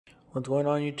What's going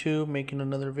on, YouTube? Making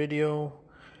another video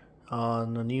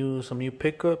on some new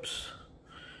pickups.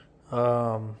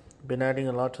 Been adding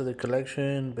a lot to the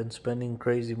collection. Been spending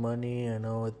crazy money. I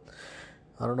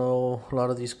don't know, a lot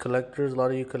of you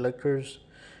collectors,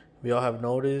 we all have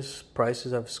noticed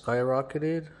prices have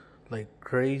skyrocketed like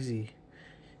crazy.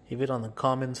 Even on the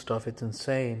common stuff, it's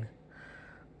insane.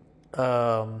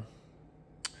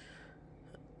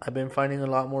 I've been finding a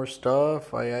lot more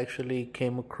stuff. I actually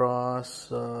came across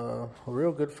a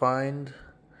real good find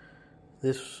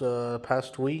this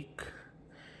past week.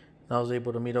 I was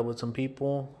able to meet up with some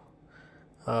people.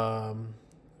 I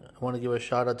want to give a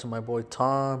shout out to my boy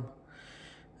Tom.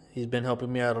 He's been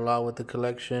helping me out a lot with the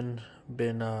collection.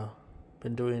 Been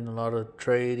doing a lot of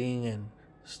trading and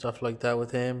stuff like that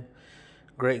with him.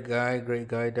 Great guy,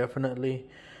 definitely.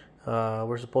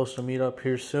 We're supposed to meet up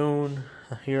here soon,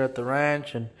 here at the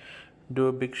ranch, and do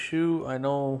a big shoot. I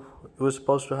know it was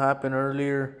supposed to happen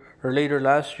later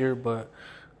last year, but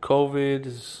COVID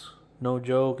is no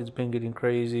joke. It's been getting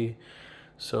crazy,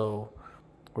 so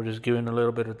we're just giving a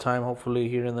little bit of time. Hopefully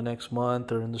here in the next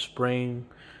month or in the spring,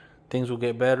 things will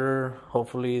get better.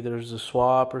 Hopefully there's a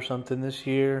swap or something this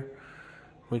year.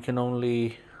 We can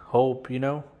only hope,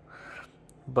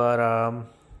 But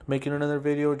making another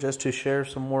video just to share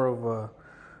some more of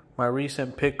my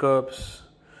recent pickups,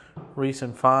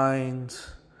 recent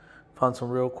finds. Found some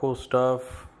real cool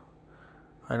stuff.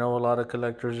 I know a lot of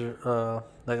collectors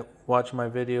that watch my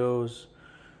videos.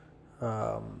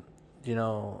 On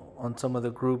some of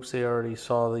the groups, they already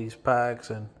saw these packs,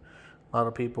 and a lot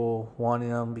of people wanting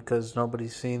them because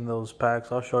nobody's seen those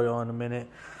packs. I'll show you all in a minute.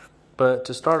 But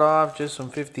to start off, just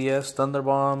some 50S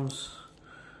Thunderbombs.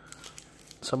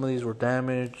 Some of these were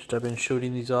damaged. I've been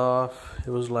shooting these off. It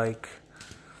was like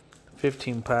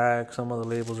 15 packs. Some of the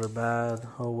labels are bad.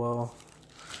 Oh well.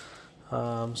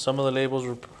 Some of the labels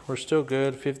were still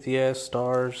good. 50S,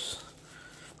 Stars,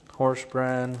 Horse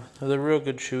Brand. They're real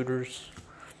good shooters.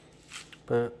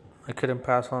 But I couldn't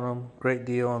pass on them. Great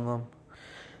deal on them.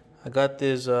 I got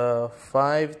this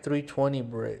 5320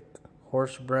 brick.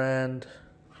 Horse Brand.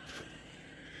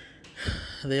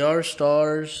 They are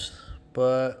Stars,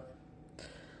 but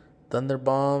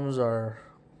Thunderbombs are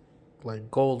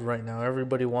like gold right now.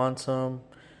 Everybody wants them.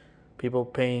 People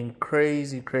paying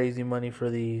crazy money for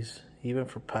these, even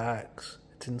for packs.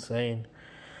 It's insane.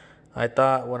 I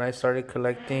thought when I started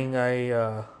collecting,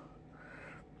 I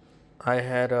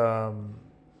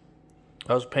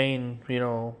was paying,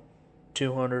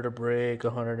 200 a brick,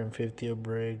 150 a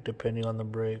brick, depending on the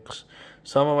bricks.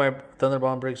 Some of my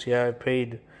Thunderbomb bricks, I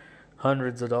paid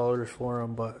hundreds of dollars for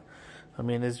them, but I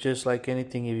mean, it's just like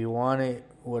anything. If you want it,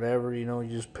 whatever, you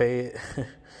just pay it.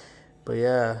 But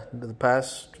yeah, the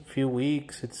past few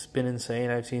weeks, it's been insane.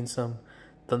 I've seen some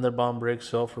Thunderbomb bricks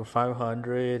sell for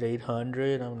 500,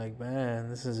 800. I'm like, man,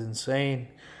 this is insane,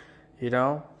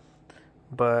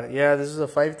 But yeah, this is a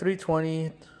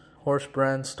 5320 Horse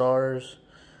Brand Stars.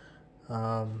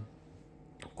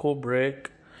 Cool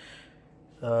brick.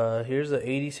 Here's the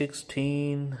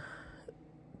 8016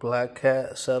 Black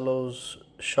Cat Cellos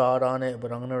shot on it,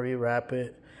 but I'm gonna rewrap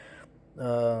it.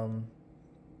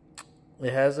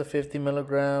 It has a 50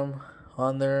 milligram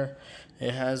on there.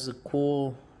 It has a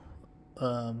cool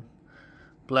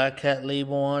Black Cat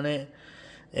label on it,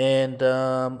 and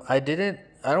I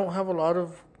don't have a lot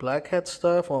of Black Cat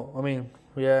stuff. Well, I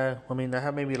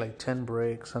have maybe like 10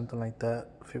 bricks, something like that,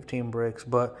 15 bricks,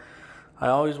 but I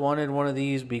always wanted one of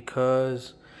these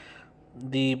because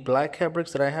the Black Cat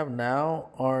bricks that I have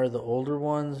now are the older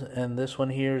ones, and this one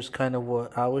here is kind of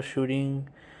what I was shooting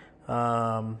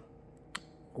when,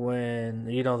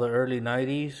 the early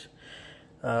 90s.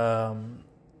 And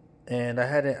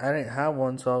I didn't have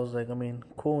one, so I was like,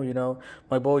 cool,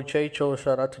 My boy Checho,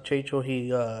 shout out to Checho,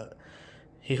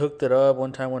 he hooked it up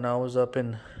one time when I was up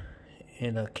in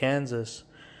Kansas,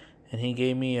 and he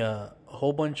gave me a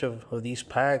whole bunch of these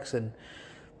packs, and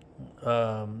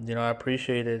I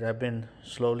appreciate it. I've been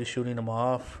slowly shooting them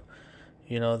off.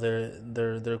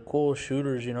 They're cool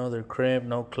shooters. They're crimp,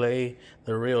 no clay.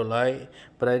 They're real light.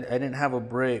 But I didn't have a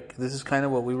brick. This is kind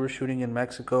of what we were shooting in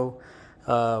Mexico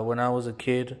when I was a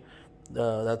kid.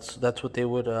 That's what they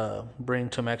would bring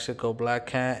to Mexico: Black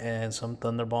Cat and some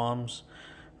Thunderbombs.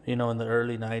 In the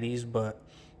early 90s. But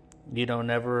I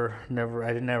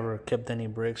never kept any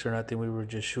bricks or nothing. We would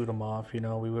just shoot them off. We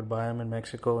would buy them in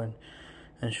Mexico and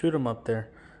shoot them up there.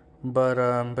 But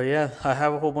yeah, I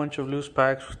have a whole bunch of loose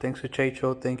packs. Thanks to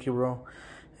Checho. Thank you, bro.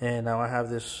 And now I have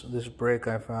this brick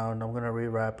I found. I'm gonna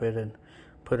rewrap it and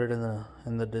put it in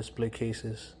the display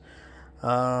cases.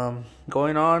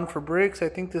 Going on for bricks, I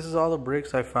think this is all the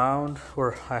bricks I found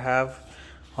or I have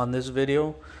on this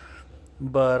video.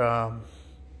 But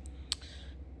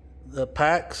the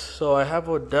packs. So I have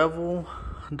a Devil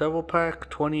pack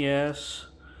 20s.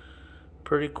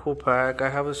 Pretty cool pack.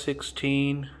 I have a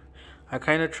 16. I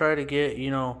kind of try to get, you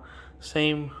know,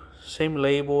 same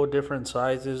label, different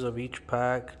sizes of each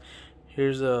pack.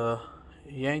 Here's a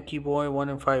Yankee Boy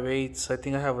 1 5/8. I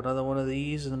think I have another one of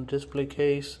these in the display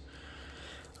case.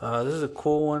 This is a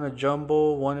cool one, a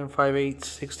jumbo 1 5/8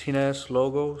 16s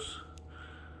logos.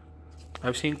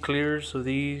 I've seen clears of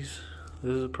these.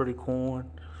 This is a pretty cool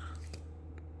one.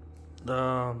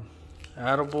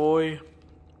 Attaboy.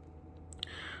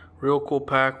 Real cool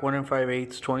pack, 1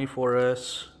 5/8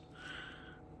 24s.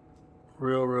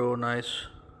 Real nice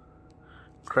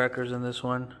crackers in this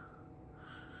one.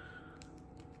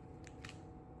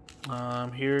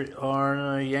 Here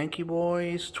are Yankee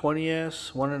Boys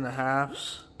 20s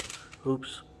 1.5s.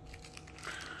 Oops.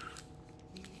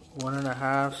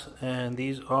 1.5s, and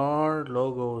these are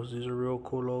logos. These are real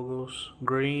cool logos.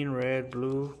 Green, red,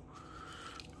 blue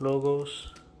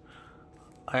logos.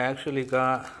 I actually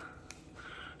got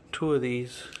 2 of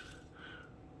these.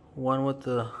 One with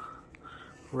the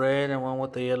red and one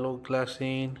with the yellow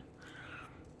glassine.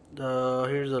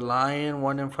 Here's a Lion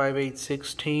 1 5/8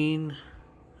 16.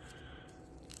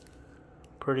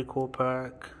 Pretty cool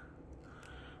pack.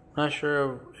 Not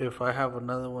sure if I have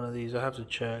another one of these. I have to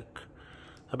check.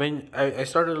 I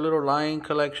started a little Lion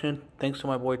collection thanks to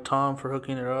my boy Tom for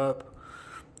hooking it up.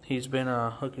 He's been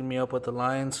hooking me up with the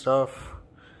Lion stuff,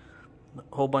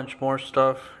 a whole bunch more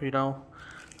stuff, you know.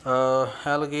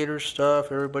 Alligator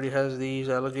stuff. Everybody has these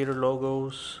alligator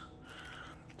logos.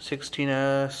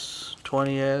 16s,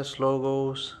 20s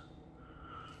logos.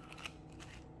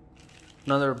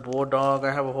 Another Bulldog.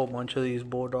 I have a whole bunch of these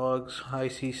Bulldogs.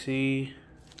 ICC.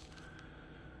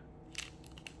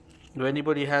 If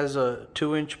anybody has a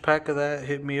 2-inch pack of that,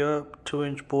 hit me up.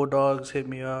 2-inch Bulldogs, hit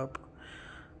me up.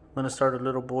 I'm gonna start a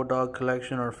little Bulldog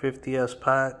collection or 50s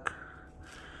pack.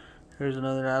 Here's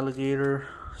another alligator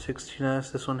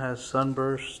 16s. This one has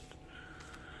Sunburst.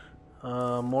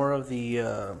 More of the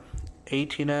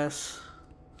 18s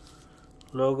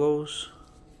logos.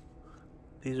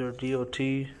 These are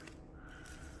DOT.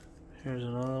 Here's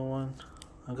another one.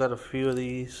 I got a few of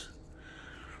these.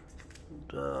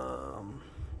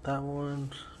 That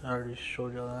one, I already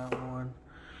showed y'all that one.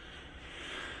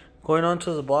 Going on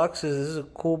to the boxes, this is a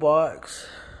cool box.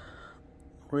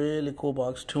 Really cool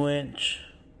box. 2-inch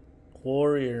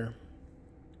Warrior.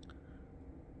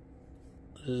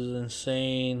 This is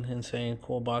insane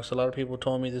cool box. A lot of people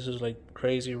told me this is like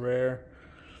crazy rare.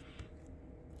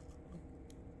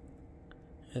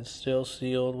 It's still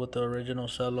sealed with the original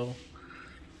cello.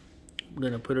 I'm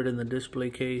gonna put it in the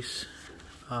display case.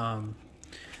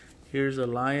 Here's a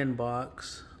Lion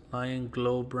box, Lion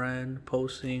Glow brand,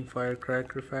 posting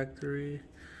Firecracker factory.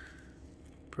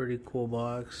 Pretty cool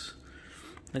box.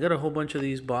 I got a whole bunch of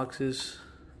these boxes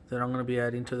that I'm gonna be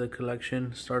adding to the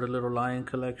collection. Start a little Lion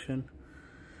collection,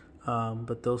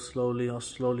 but I'll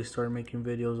slowly start making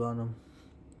videos on them.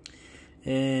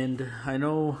 And I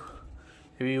know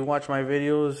if you watch my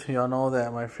videos, y'all know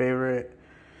that my favorite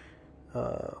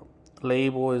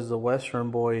label is the Western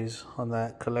Boys on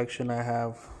that collection I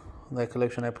have, that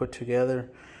collection I put together.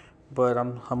 But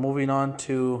I'm moving on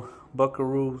to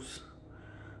Buckaroos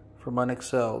from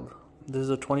Unexcelled. This is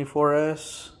a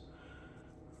 24s.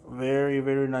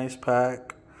 Very nice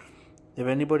pack. If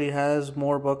anybody has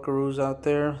more Buckaroos out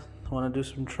there, want to do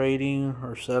some trading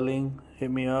or selling, hit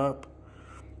me up.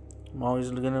 I'm always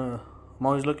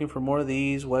looking for more of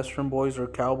these Western Boys or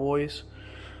Cowboys.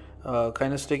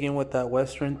 Kind of sticking with that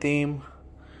Western theme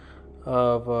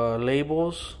of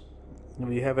labels. If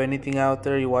you have anything out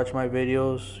there, you watch my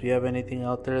videos, you have anything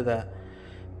out there that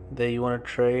you want to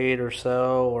trade or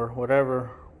sell or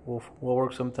whatever, we'll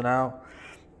work something out.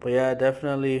 But yeah,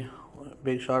 definitely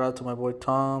big shout out to my boy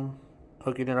Tom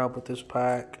hooking it up with this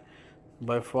pack.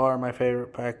 By far my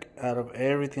favorite pack out of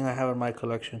everything I have in my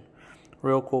collection.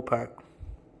 Real cool pack.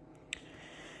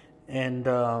 And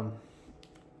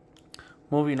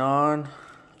moving on,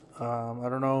 I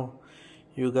don't know,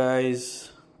 you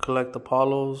guys collect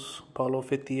Apollo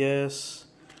 50s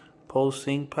post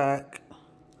sync pack.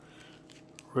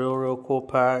 Real cool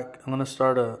pack. I'm gonna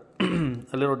start a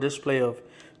a little display of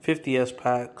 50s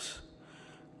packs,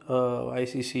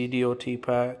 ICC DOT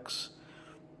packs,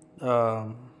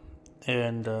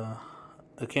 and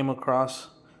I came across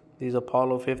these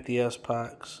Apollo 50s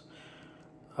packs.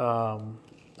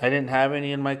 I didn't have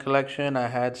any in my collection. I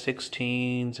had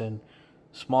 16s and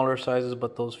smaller sizes,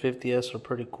 but those 50s are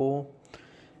pretty cool.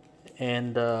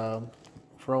 And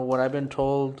from what I've been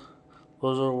told,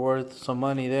 those are worth some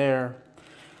money there.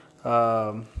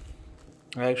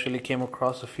 I actually came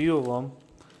across a few of them.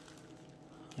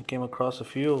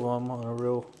 On a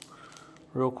real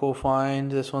cool find.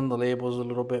 This one, the label's a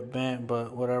little bit bent,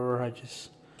 but whatever. I just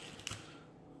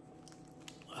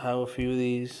have a few of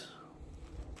these.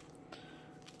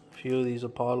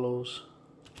 Apollos.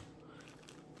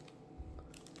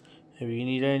 If you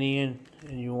need any and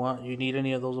you need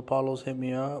any of those Apollos, hit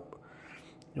me up.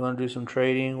 You want to do some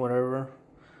trading, whatever.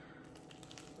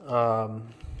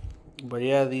 But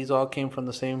yeah, these all came from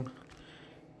the same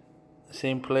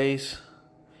place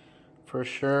for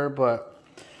sure. But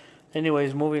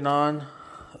anyways, moving on.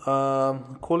 One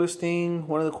of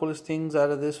the coolest things out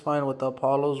of this find with the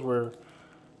Apollos were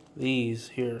these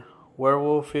here.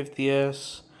 Werewolf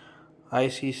 50S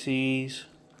ICCs.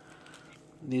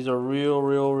 These are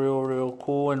real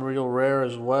cool and real rare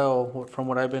as well, from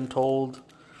what I've been told.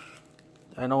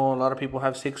 I know a lot of people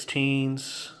have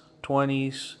 16s,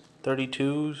 20s,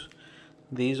 32s.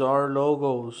 These are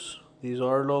logos.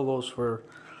 For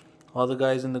all the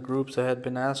guys in the groups that had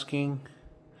been asking.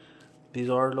 These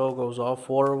are logos. All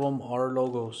 4 of them are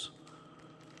logos.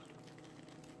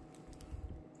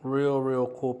 Real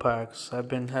cool packs. I've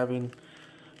been having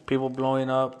people blowing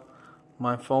up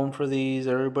my phone for these.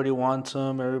 Everybody wants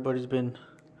them. Everybody's been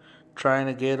trying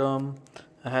to get them.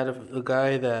 I had a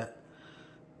guy that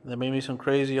made me some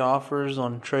crazy offers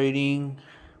on trading,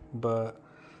 but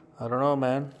I don't know,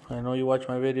 man. I know you watch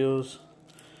my videos.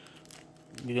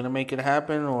 You're gonna make it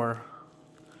happen, or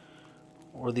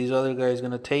these other guys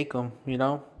gonna take them, you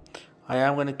know? I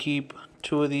am gonna keep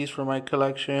 2 of these for my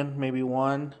collection, maybe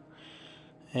 1,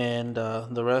 and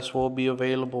the rest will be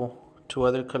available to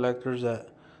other collectors that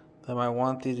might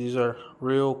want these. These are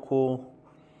real cool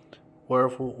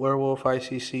Werewolf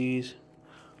ICCs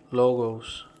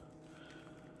logos.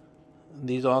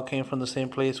 These all came from the same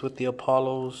place with the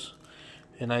Apollos,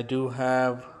 and I do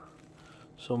have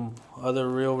some other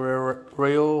real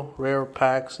rare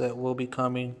packs that will be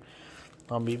coming.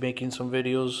 I'll be making some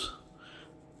videos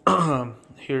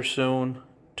here soon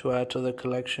to add to the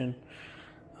collection.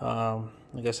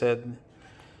 Like I said,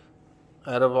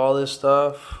 out of all this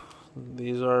stuff,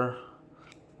 these are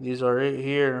it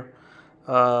here.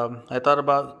 I thought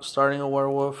about starting a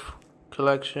werewolf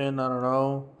collection. I don't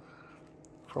know,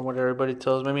 from what everybody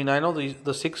tells me. I mean, I know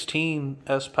the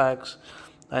 16S packs.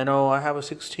 I know I have a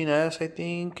 16S, I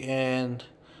think, and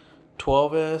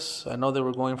 12S. I know they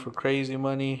were going for crazy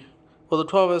money. Well, the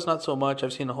 12S not so much.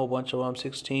 I've seen a whole bunch of them.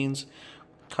 16s,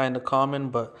 kind of common,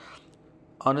 but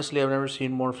honestly, I've never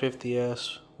seen more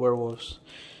 50S werewolves.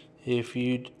 If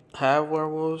you have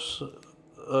werewolves,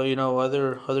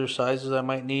 other sizes I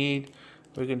might need,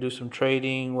 we can do some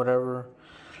trading, whatever.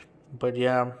 But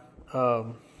yeah,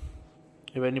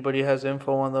 if anybody has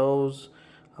info on those,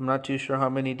 I'm not too sure how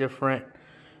many different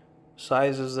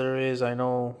sizes there is. I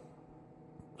know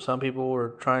some people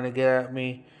were trying to get at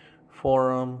me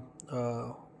for them,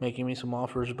 making me some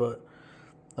offers, but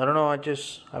I don't know.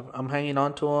 I'm hanging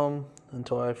on to them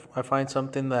until I find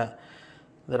something that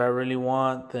I really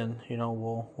want. Then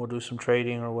we'll do some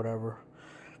trading or whatever.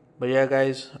 But yeah,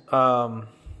 guys.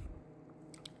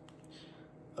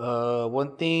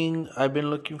 One thing I've been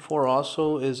looking for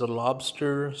also is a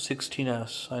lobster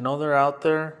 16S. I know they're out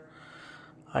there.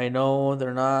 I know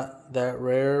they're not that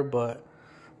rare, but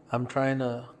I'm trying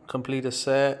to complete a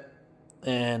set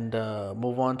and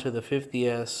move on to the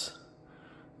 50S.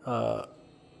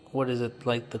 What is it,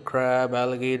 like the crab,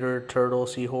 alligator, turtle,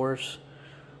 seahorse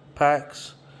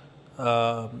packs?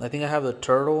 I think I have the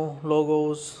turtle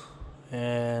logos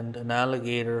and an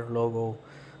alligator logo,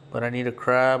 but I need a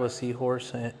crab, a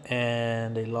seahorse,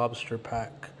 and a lobster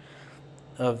pack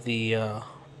of the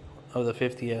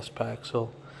 50S pack.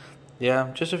 So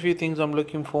yeah, just a few things I'm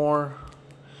looking for.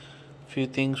 A few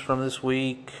things from this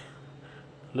week.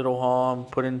 Little haul. I'm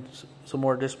putting some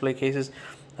more display cases.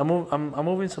 I'm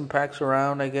moving some packs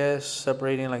around, I guess,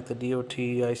 separating like the DOT,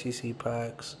 ICC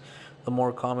packs, the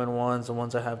more common ones, the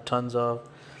ones I have tons of,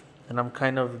 and I'm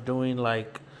kind of doing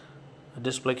like a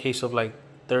display case of like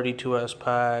 32S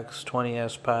packs,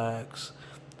 20S packs,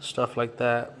 stuff like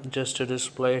that, just to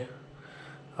display.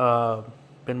 Been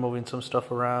moving some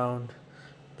stuff around.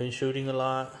 Been shooting a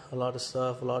lot of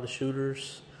stuff, a lot of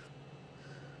shooters.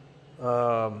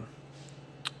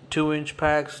 2-inch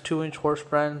packs, 2-inch horse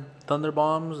brand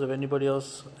Thunderbombs. If anybody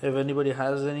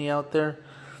has any out there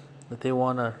that they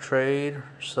want to trade,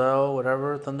 sell,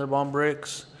 whatever, Thunderbomb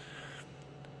bricks,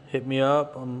 hit me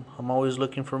up. I'm always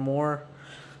looking for more.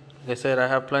 Like I said, I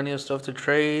have plenty of stuff to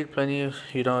trade. Plenty of,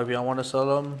 if y'all want to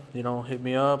sell them, hit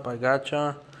me up. I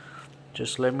gotcha.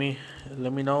 Just let me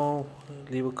know.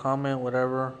 Leave a comment,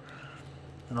 whatever,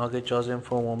 and I'll get y'all's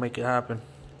info and we'll make it happen.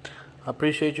 I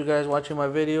appreciate you guys watching my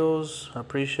videos. I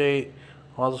appreciate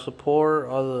all the support.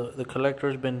 All the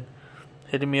collectors been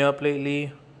hitting me up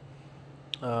lately.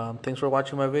 Thanks for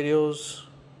watching my videos.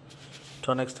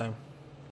 Till next time.